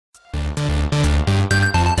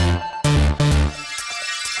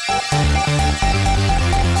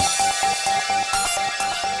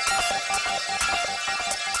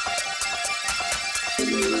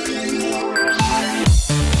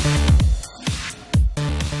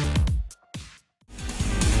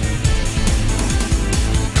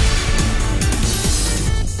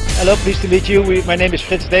Hello, pleased to meet you. My name is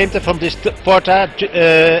Frits Deemte from this Porta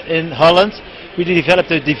in Holland. We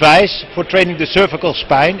developed a device for training the cervical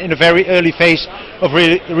spine in a very early phase of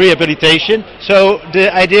rehabilitation. So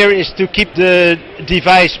the idea is to keep the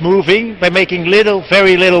device moving by making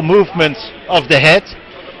very little movements of the head,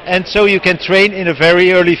 and so you can train in a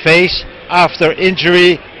very early phase after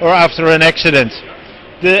injury or after an accident.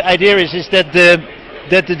 The idea is that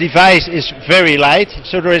the device is very light,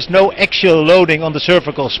 so there is no actual loading on the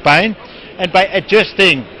cervical spine, and by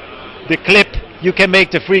adjusting the clip you can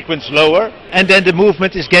make the frequency lower, and then the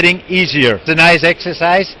movement is getting easier. It's a nice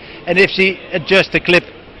exercise, and if you adjust the clip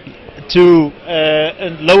to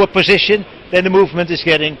a lower position, then the movement is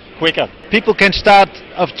getting quicker. People can start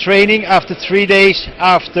off training after 3 days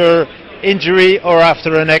after injury or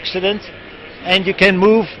after an accident, and you can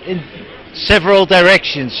move in several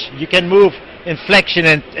directions. You can move in flexion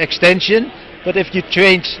and extension, but if you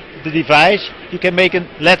change the device, you can make a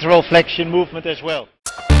lateral flexion movement as well.